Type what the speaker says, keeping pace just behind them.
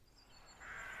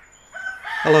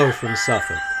Hello from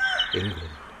Suffolk,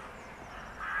 England,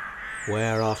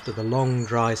 where after the long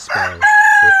dry spell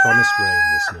we're promised rain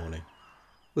this morning,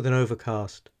 with an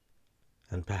overcast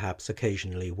and perhaps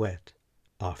occasionally wet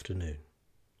afternoon.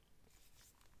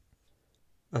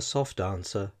 A soft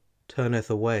answer turneth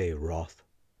away wrath,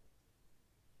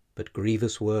 but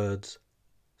grievous words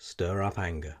stir up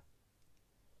anger.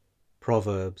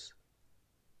 Proverbs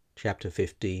chapter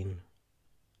 15,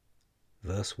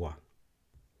 verse 1.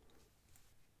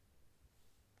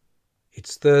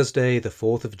 It's Thursday, the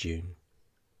 4th of June,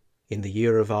 in the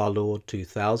year of our Lord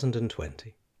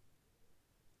 2020,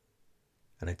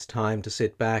 and it's time to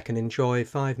sit back and enjoy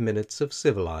 5 minutes of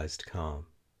civilized calm.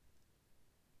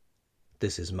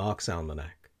 This is Mark's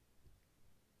Almanac,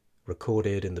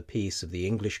 recorded in the peace of the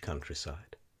English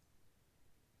countryside.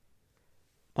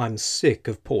 I'm sick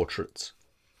of portraits,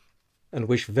 and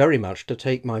wish very much to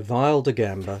take my vial de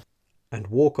gamba and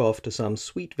walk off to some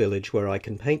sweet village where I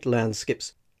can paint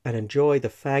landscapes and enjoy the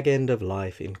fag end of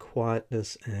life in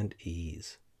quietness and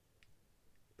ease.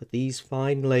 But these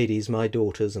fine ladies, my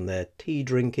daughters, and their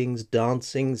tea-drinkings,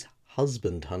 dancings,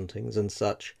 husband-huntings, and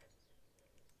such,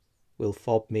 will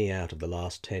fob me out of the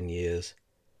last 10 years,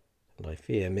 and I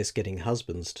fear miss getting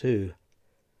husbands too.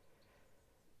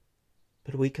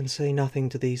 But we can say nothing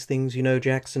to these things, you know,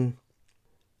 Jackson.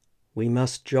 We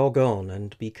must jog on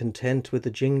and be content with the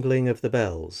jingling of the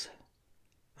bells.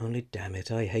 Only damn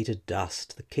it, I hate a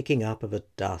dust, the kicking up of a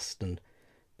dust, and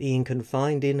being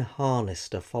confined in harness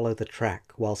to follow the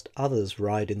track whilst others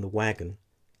ride in the wagon,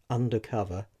 under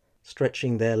cover,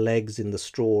 stretching their legs in the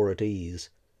straw at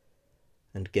ease,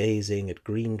 and gazing at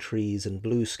green trees and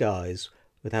blue skies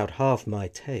without half my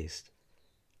taste.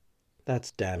 That's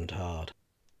damned hard.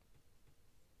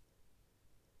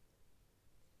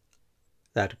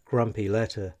 That grumpy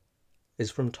letter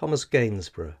is from Thomas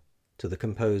Gainsborough to the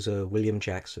composer William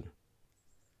Jackson,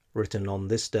 written on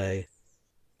this day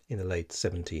in the late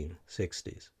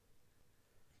 1760s.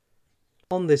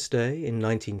 On this day in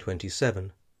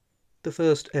 1927, the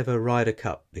first ever Ryder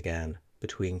Cup began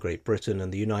between Great Britain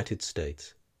and the United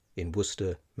States in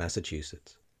Worcester,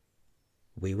 Massachusetts.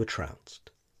 We were trounced.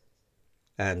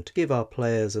 And to give our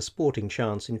players a sporting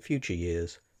chance in future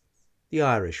years, the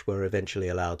Irish were eventually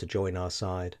allowed to join our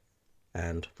side,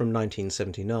 and from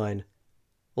 1979,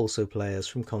 also players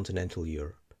from continental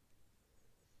Europe.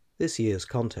 This year's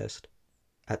contest,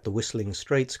 at the Whistling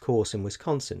Straits course in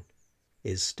Wisconsin,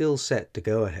 is still set to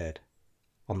go ahead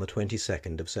on the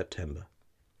 22nd of September.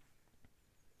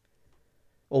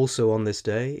 Also on this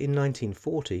day, in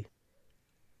 1940,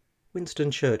 Winston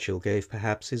Churchill gave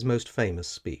perhaps his most famous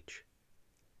speech.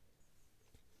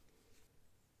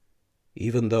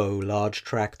 Even though large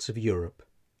tracts of Europe,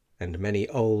 and many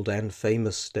old and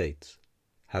famous states,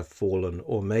 have fallen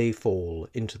or may fall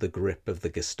into the grip of the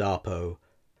Gestapo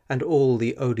and all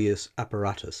the odious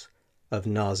apparatus of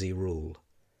Nazi rule,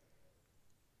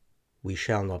 we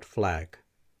shall not flag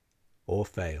or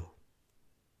fail.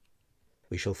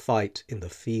 We shall fight in the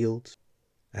fields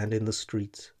and in the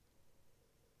streets.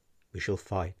 We shall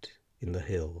fight in the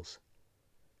hills.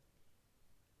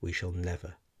 We shall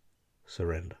never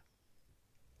surrender.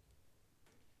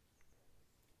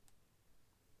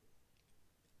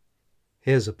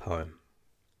 Here's a poem.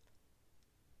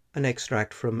 An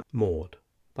extract from Maud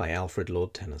by Alfred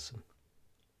Lord Tennyson.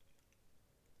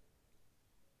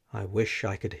 I wish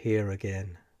I could hear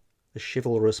again the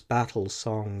chivalrous battle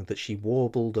song that she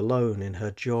warbled alone in her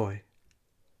joy.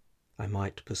 I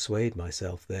might persuade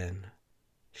myself then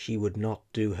she would not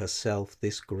do herself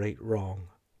this great wrong,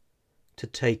 to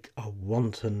take a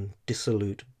wanton,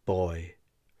 dissolute boy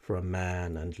for a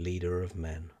man and leader of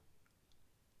men.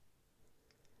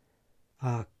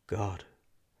 Ah, God,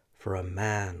 for a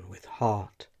man with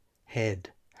heart, head,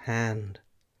 hand,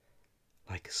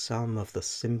 like some of the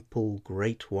simple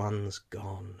great ones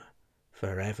gone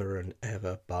for ever and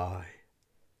ever by.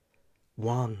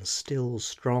 One still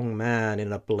strong man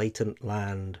in a blatant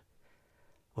land,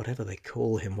 whatever they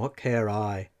call him, what care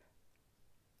I?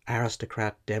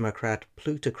 Aristocrat, democrat,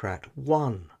 plutocrat,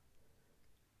 one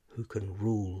who can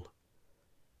rule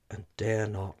and dare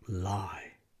not lie.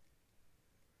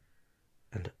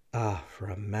 And for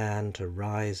a man to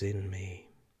rise in me,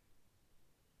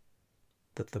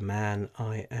 that the man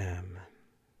I am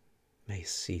may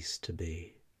cease to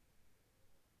be.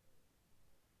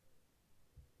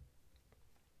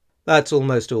 That's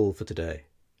almost all for today.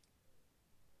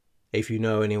 If you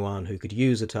know anyone who could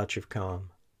use a touch of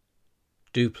calm,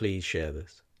 do please share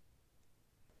this.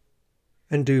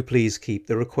 And do please keep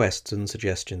the requests and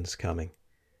suggestions coming.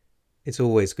 It's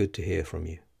always good to hear from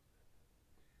you.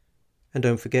 And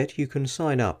don't forget you can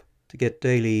sign up to get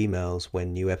daily emails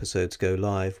when new episodes go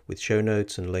live with show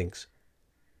notes and links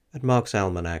at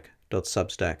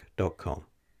marksalmanac.substack.com.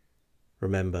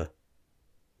 Remember,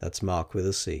 that's Mark with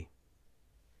a C.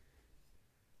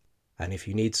 And if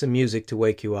you need some music to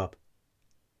wake you up,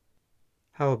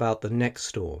 how about The Next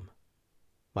Storm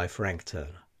by Frank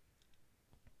Turner?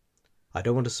 I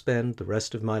don't want to spend the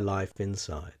rest of my life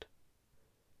inside.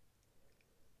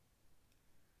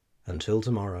 Until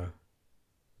tomorrow,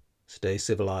 stay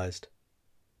civilized,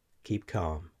 keep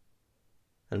calm,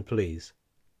 and please,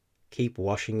 keep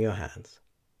washing your hands.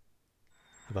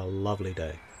 Have a lovely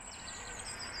day.